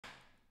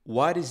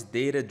What is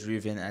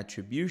data-driven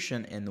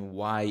attribution and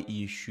why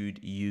you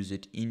should use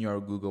it in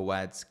your Google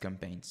Ads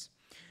campaigns?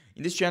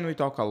 In this channel, we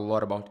talk a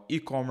lot about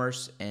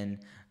e-commerce and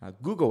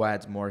Google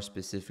Ads more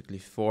specifically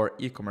for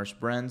e-commerce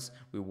brands.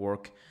 We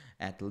work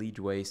at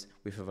Leadways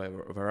with a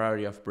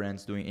variety of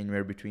brands doing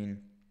anywhere between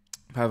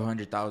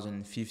 500,000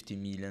 and 50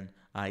 million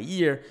a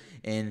year,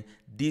 and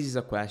this is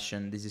a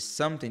question, this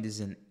is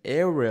an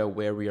area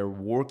where we are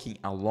working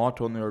a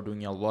lot on. We are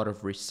doing a lot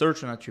of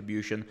research on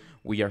attribution.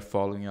 We are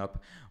following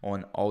up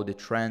on all the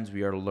trends.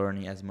 We are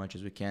learning as much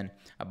as we can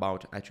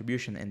about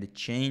attribution and the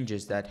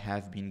changes that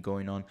have been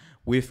going on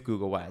with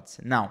Google Ads.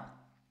 Now,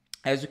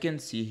 as you can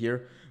see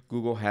here,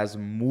 Google has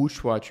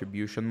multiple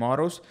attribution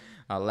models: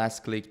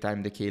 last click,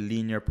 time decay,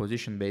 linear,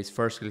 position based,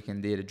 first click,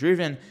 and data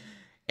driven,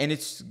 and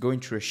it's going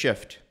through a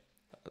shift.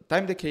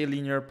 Time decay,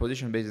 linear,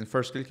 position based, and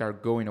first click are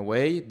going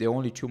away. The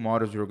only two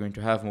models we're going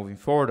to have moving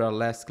forward are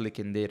last click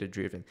and data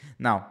driven.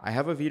 Now, I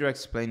have a video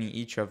explaining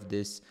each of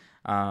these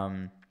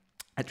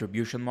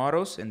attribution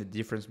models and the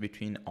difference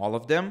between all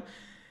of them.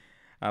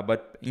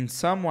 But in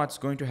sum, what's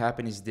going to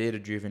happen is data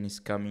driven is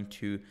coming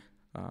to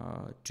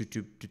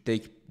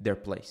take their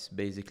place.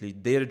 Basically,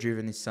 data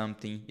driven is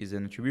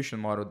an attribution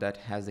model that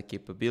has the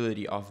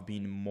capability of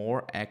being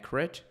more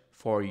accurate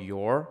for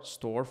your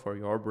store, for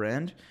your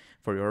brand,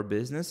 for your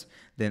business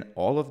than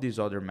all of these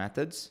other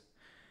methods,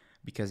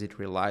 because it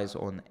relies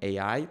on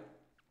AI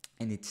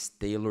and it's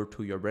tailored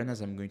to your brand,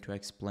 as I'm going to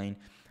explain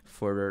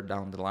further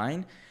down the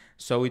line.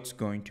 So it's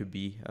going to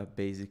be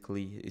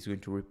it's going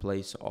to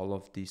replace all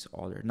of these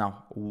other.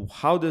 Now,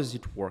 how does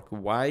it work?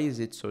 Why is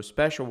it so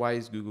special? Why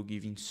is Google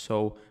giving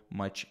so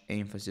much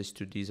emphasis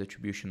to this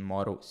attribution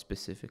model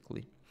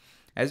specifically?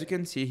 As you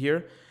can see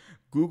here,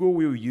 Google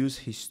will use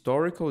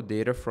historical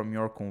data from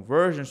your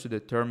conversions to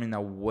determine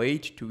a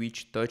weight to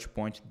each touch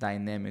point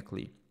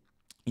dynamically.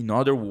 In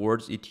other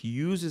words, it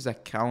uses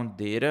account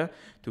data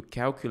to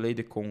calculate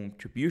the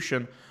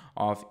contribution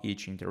of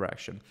each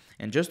interaction.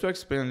 And just to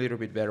explain a little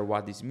bit better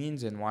what this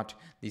means and what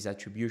these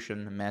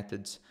attribution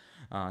methods,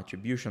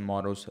 attribution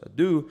models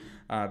do,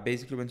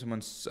 basically when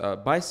someone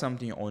buys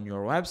something on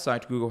your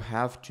website, Google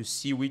have to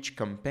see which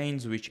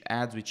campaigns, which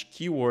ads, which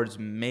keywords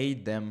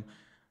made them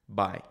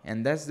buy.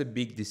 And that's the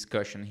big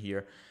discussion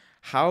here.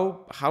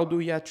 How do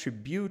we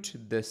attribute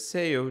the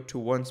sale to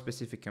one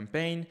specific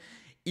campaign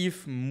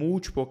if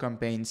multiple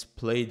campaigns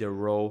play the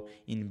role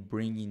in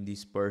bringing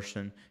this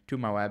person to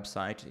my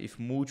website, if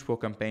multiple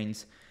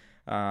campaigns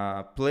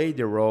play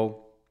the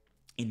role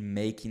in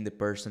making the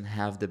person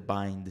have the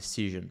buying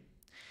decision?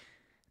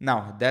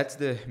 Now, that's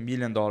the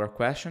million-dollar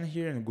question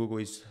here, and Google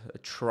is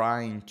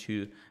trying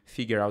to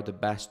figure out the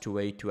best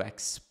way to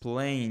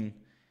explain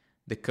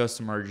the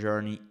customer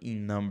journey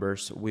in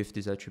numbers with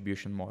these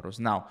attribution models.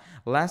 Now,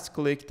 last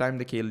click, time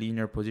decay,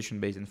 linear, position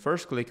based, and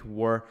first click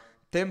were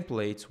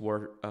templates,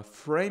 were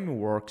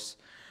frameworks,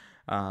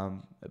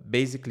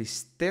 basically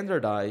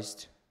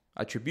standardized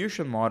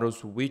attribution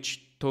models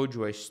which told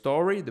you a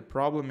story. The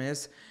problem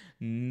is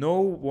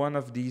no one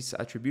of these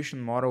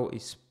attribution model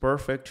is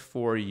perfect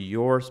for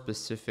your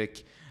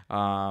specific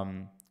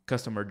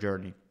customer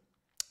journey.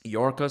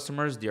 Your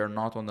customers, they are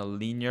not on a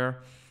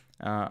linear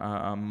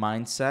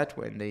mindset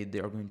when they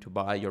are going to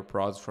buy your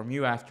products from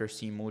you after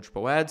seeing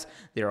multiple ads.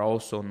 They're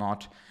also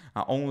not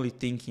only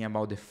thinking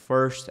about the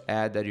first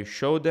ad that you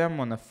show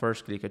them on a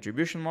first click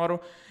attribution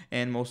model,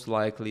 and most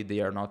likely they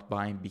are not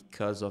buying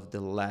because of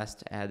the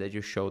last ad that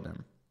you show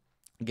them.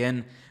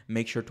 Again,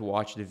 make sure to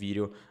watch the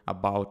video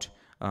about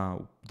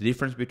the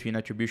difference between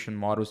attribution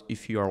models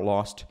if you are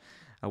lost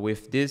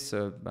with this.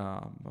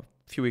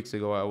 A few weeks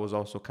ago, I was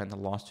also kind of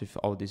lost with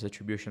all these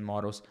attribution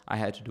models. I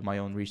had to do my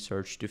own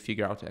research to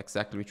figure out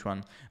exactly which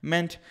one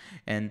meant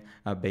and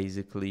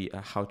basically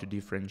how to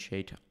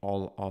differentiate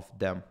all of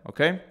them,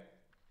 okay?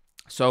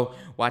 So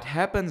what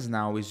happens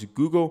now is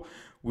Google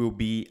will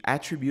be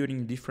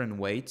attributing different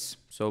weights.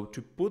 So to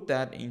put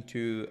that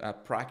into a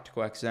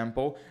practical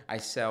example, I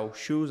sell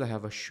shoes, I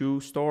have a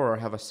shoe store, or I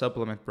have a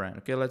supplement brand.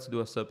 Okay, let's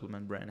do a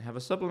supplement brand. I have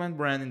a supplement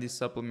brand. In this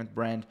supplement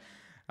brand,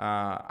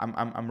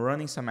 I'm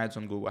running some ads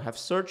on Google. I have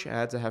search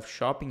ads, I have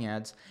shopping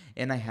ads,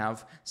 and I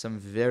have some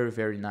very,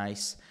 very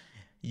nice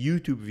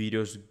YouTube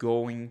videos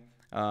going,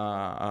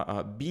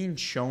 being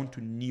shown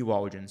to new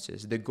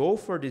audiences. The goal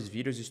for these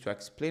videos is to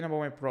explain about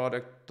my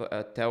product,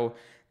 tell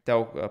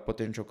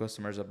potential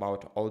customers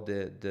about all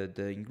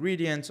the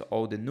ingredients,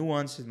 all the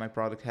nuances my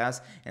product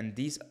has, and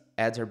these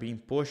ads are being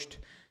pushed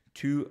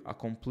to a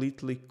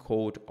completely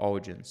cold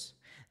audience.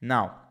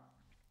 Now,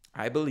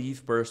 I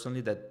believe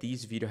personally that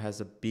this video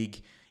has a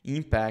big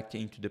impact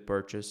into the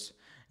purchase,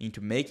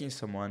 into making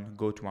someone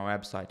go to my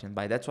website, and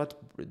by that's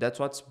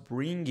what's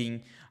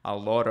bringing a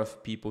lot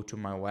of people to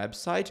my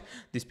website.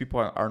 These people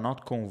are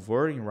not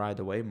converting right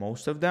away,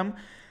 most of them,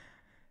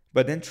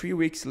 but then 3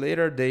 weeks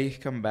later they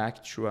come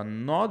back to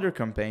another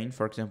campaign,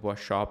 for example a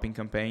shopping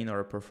campaign or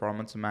a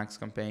performance max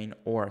campaign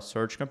or a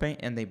search campaign,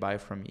 and they buy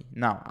from me.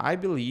 Now, I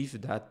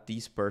believe that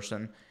this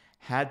person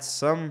had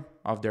some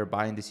of their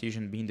buying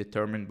decision being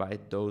determined by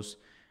those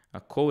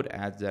code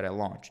ads that I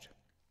launched.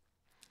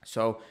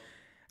 So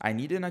I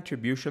need an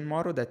attribution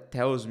model that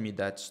tells me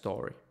that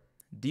story.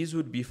 This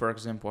would be, for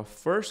example, a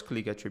first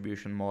click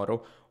attribution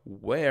model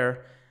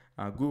where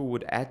Google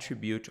would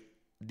attribute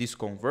this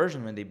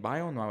conversion. When they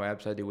buy on my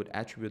website, they would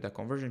attribute that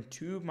conversion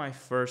to my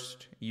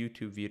first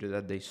YouTube video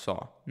that they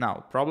saw.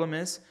 Now, problem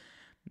is,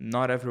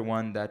 not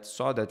everyone that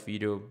saw that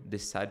video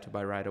decided to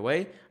buy right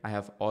away. I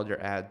have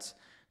other ads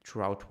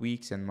throughout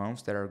weeks and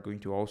months that are going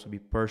to also be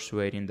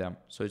persuading them.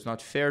 So it's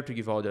not fair to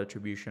give all the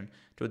attribution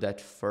to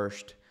that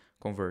first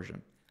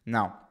conversion.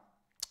 Now,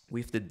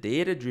 with the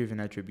data-driven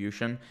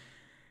attribution,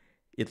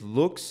 it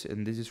looks,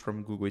 and this is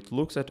from Google, it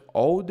looks at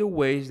all the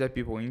ways that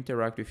people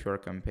interact with your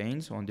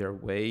campaigns on their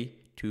way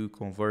to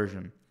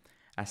conversion,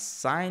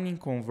 assigning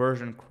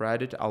conversion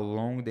credit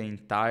along the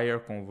entire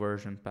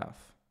conversion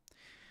path.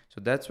 So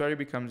that's where it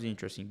becomes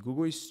interesting.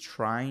 Google is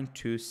trying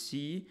to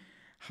see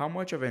how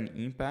much of an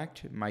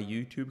impact my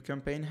YouTube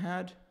campaign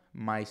had,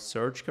 my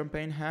search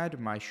campaign had,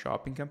 my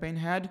shopping campaign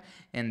had,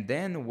 and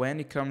then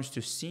when it comes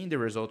to seeing the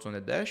results on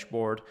the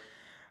dashboard,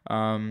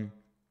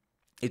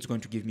 it's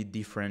going to give me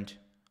different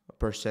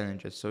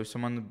percentages. So if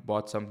someone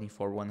bought something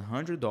for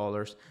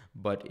 $100,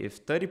 but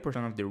if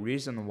 30% of the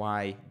reason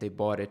why they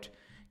bought it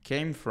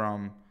came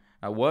from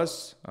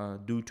was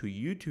due to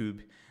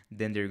YouTube,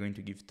 then they're going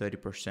to give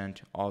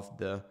 30% of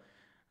the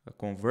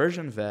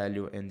conversion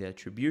value and the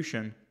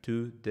attribution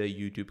to the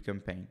YouTube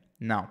campaign.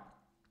 Now,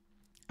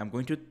 I'm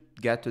going to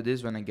get to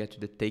this when I get to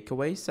the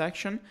takeaway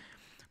section,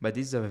 but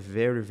this is a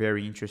very,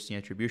 very interesting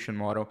attribution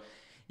model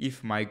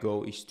if my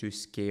goal is to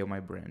scale my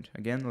brand.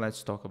 Again,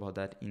 let's talk about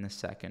that in a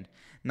second.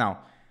 Now,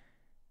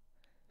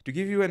 to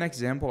give you an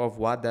example of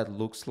what that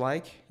looks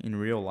like in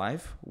real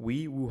life,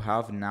 we will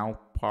have now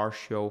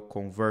partial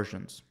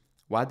conversions.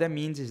 What that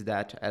means is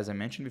that, as I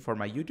mentioned before,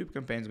 my YouTube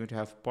campaign is going to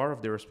have part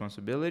of the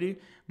responsibility,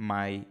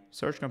 my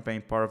search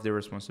campaign part of the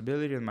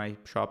responsibility, and my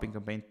shopping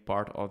campaign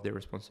part of the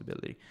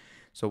responsibility.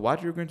 So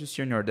what you're going to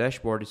see on your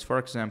dashboard is, for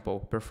example,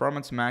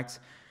 Performance Max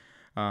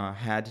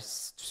had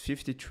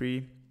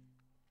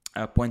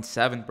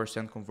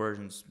 53.7%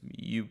 conversions.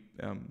 You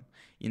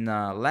in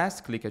a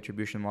last click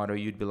attribution model,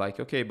 you'd be like,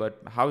 okay,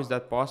 but how is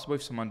that possible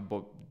if someone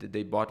bought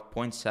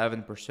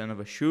 0.7% of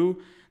a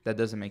shoe? That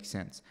doesn't make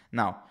sense.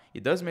 Now,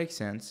 it does make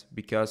sense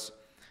because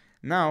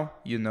now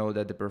you know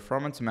that the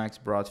Performance Max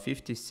brought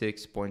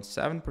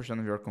 56.7%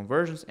 of your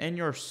conversions and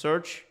your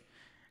search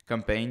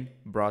campaign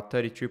brought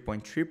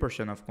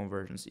 33.3% of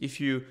conversions.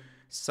 If you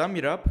sum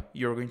it up,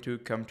 you're going to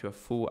come to a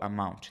full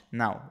amount.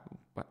 Now,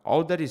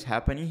 all that is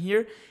happening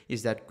here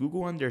is that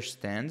Google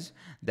understands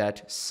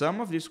that some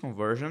of these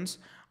conversions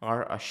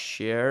are a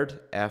shared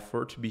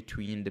effort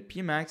between the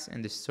PMax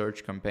and the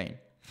search campaign,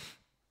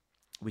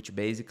 which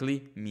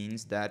basically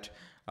means that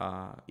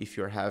if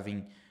you're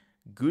having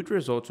good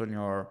results on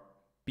your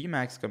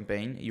PMax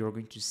campaign, you're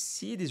going to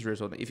see this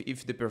result.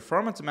 If the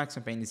Performance Max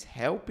campaign is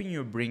helping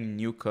you bring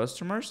new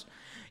customers,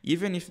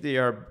 even if they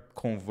are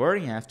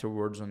converting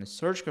afterwards on the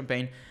search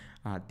campaign,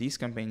 this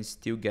campaign is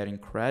still getting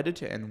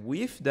credit, and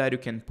with that you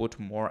can put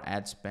more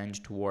ad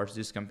spend towards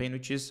this campaign,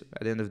 which is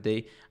at the end of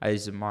the day a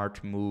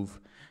smart move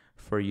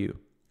for you.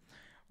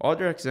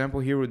 Other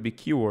example here would be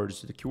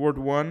keywords. The keyword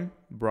 1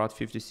 brought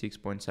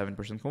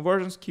 56.7%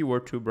 conversions,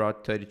 keyword 2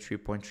 brought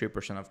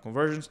 33.3% of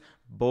conversions.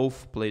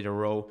 Both played a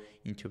role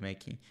into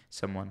making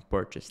someone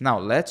purchase. Now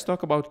let's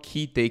talk about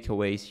key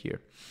takeaways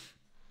here.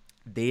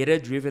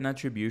 Data-driven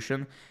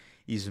attribution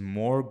is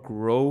more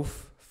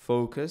growth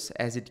focused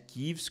as it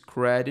gives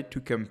credit to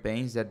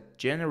campaigns that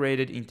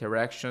generated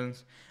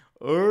interactions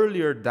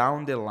earlier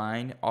down the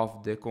line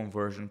of the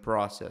conversion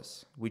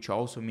process, which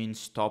also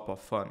means top of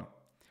funnel.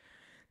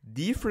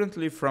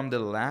 Differently from the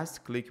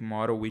last click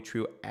model, which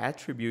will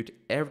attribute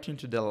everything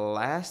to the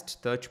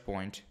last touch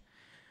point.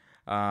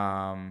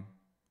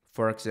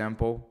 For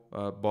example,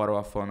 bottom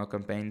of funnel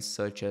campaigns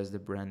such as the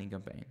branding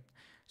campaign.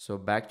 So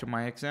back to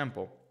my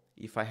example.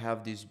 If I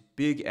have this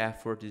big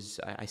effort,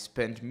 I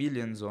spent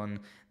millions on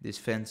this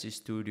fancy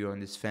studio, on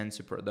this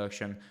fancy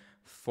production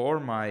for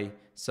my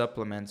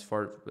supplements,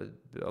 for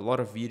a lot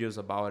of videos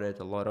about it,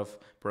 a lot of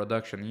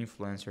production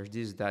influencers,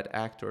 this, that,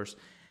 actors,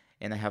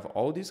 and I have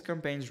all these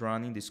campaigns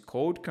running, this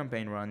cold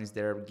campaign runs,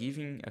 they're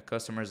giving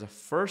customers a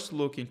first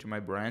look into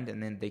my brand,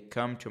 and then they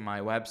come to my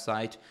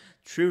website.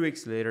 3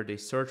 weeks later, they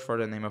search for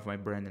the name of my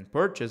brand and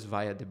purchase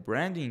via the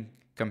branding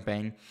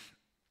campaign.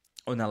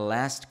 On a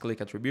last click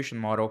attribution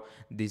model,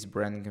 this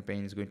branding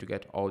campaign is going to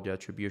get all the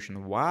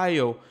attribution,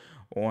 while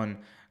on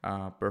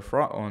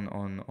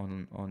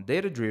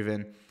data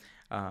driven,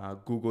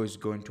 Google is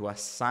going to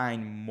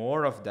assign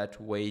more of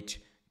that weight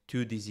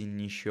to these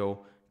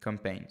initial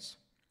campaigns.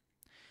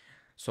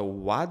 So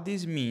what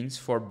this means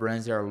for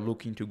brands that are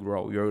looking to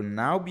grow, you'll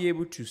now be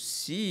able to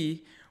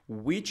see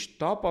which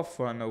top of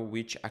funnel,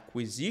 which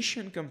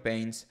acquisition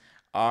campaigns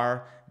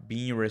are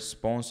being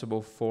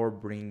responsible for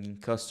bringing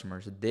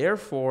customers.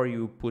 Therefore,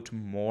 you put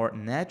more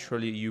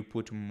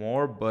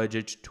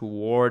budget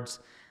towards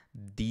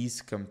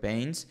these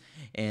campaigns.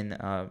 And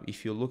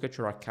if you look at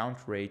your account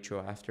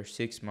ratio after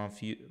 6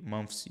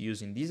 months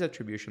using these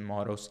attribution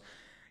models,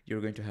 you're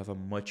going to have a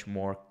much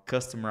more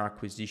customer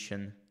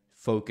acquisition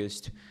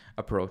focused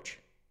approach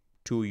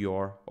to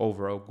your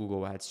overall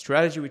Google Ads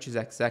strategy, which is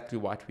exactly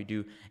what we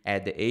do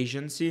at the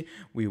agency.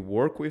 We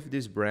work with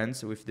these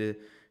brands with the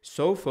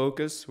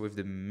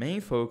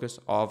main focus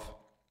of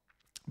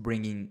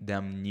bringing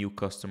them new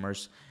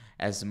customers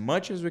as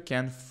much as we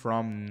can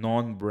from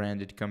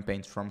non-branded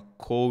campaigns, from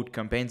cold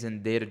campaigns,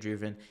 and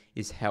data-driven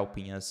is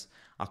helping us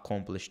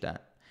accomplish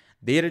that.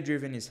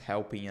 Data-driven is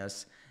helping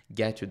us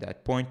get to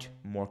that point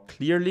more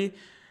clearly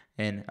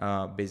and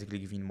basically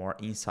giving more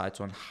insights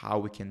on how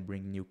we can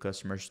bring new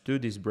customers to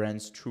these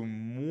brands through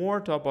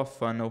more top of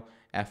funnel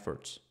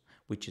efforts,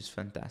 which is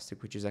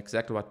fantastic, which is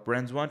exactly what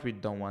brands want. We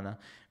don't want to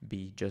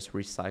be just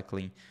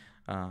recycling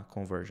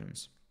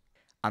conversions.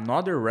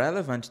 Another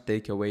relevant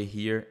takeaway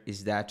here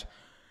is that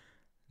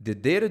the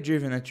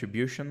data-driven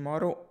attribution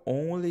model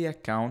only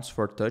accounts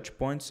for touch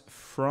points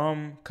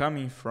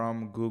coming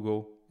from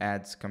Google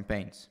Ads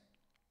campaigns.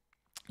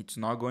 It's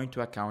not going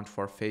to account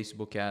for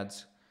Facebook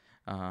ads,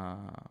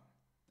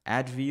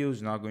 ad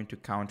views, not going to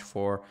count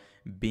for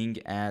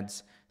Bing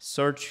ads,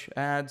 search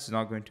ads,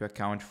 not going to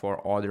account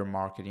for other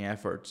marketing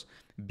efforts,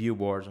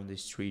 billboards on the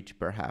street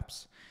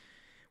perhaps.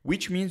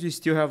 Which means we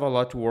still have a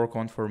lot to work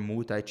on for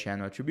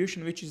multi-channel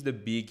attribution, which is the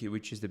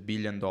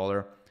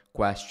billion-dollar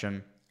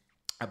question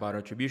about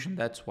attribution.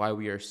 That's why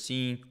we are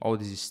seeing all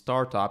these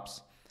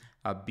startups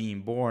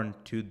being born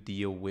to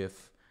deal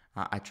with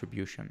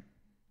attribution.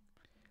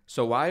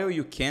 So while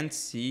you can't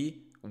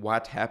see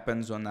what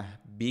happens on a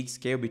big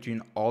scale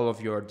between all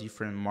of your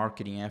different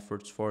marketing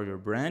efforts for your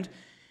brand,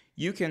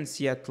 you can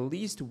see at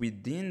least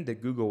within the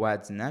Google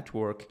Ads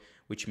network,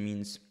 which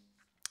means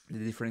the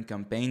different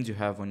campaigns you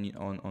have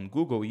on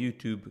Google,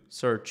 YouTube,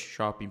 search,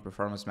 shopping,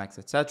 performance max,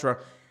 etc.,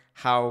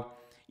 how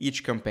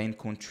each campaign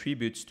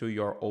contributes to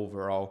your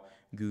overall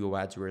Google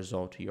Ads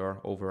result,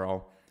 your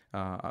overall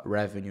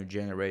revenue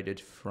generated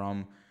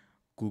from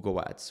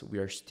Google Ads. We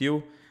are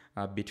still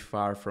a bit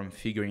far from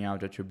figuring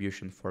out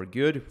attribution for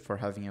good, for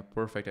having a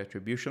perfect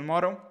attribution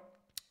model,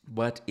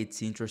 but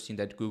it's interesting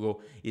that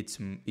Google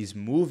is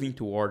moving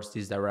towards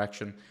this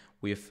direction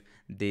with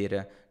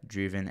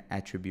data-driven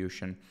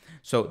attribution.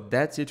 So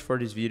that's it for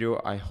this video.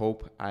 I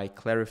hope I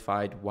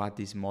clarified what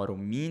this model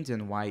means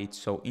and why it's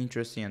so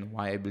interesting and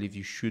why I believe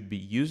you should be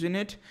using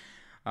it.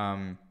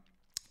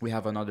 We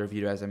have another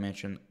video, as I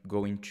mentioned,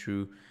 going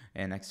through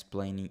and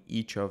explaining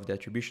each of the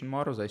attribution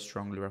models. I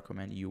strongly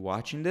recommend you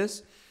watching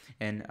this.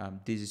 And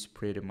this is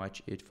pretty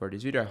much it for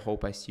this video. I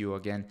hope I see you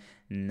again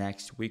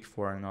next week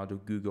for another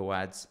Google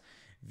Ads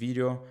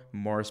video,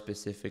 more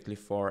specifically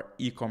for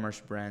e-commerce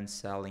brands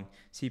selling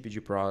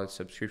CPG products,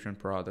 subscription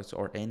products,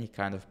 or any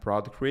kind of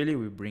product. Really,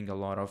 we bring a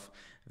lot of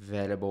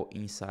valuable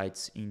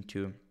insights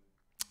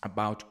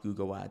about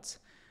Google Ads.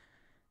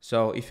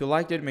 So if you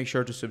liked it, make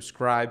sure to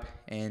subscribe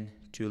and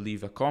to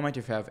leave a comment.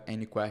 If you have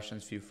any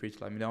questions, feel free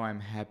to let me know. I'm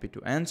happy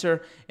to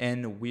answer.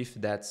 And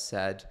with that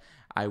said,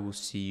 I will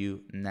see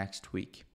you next week.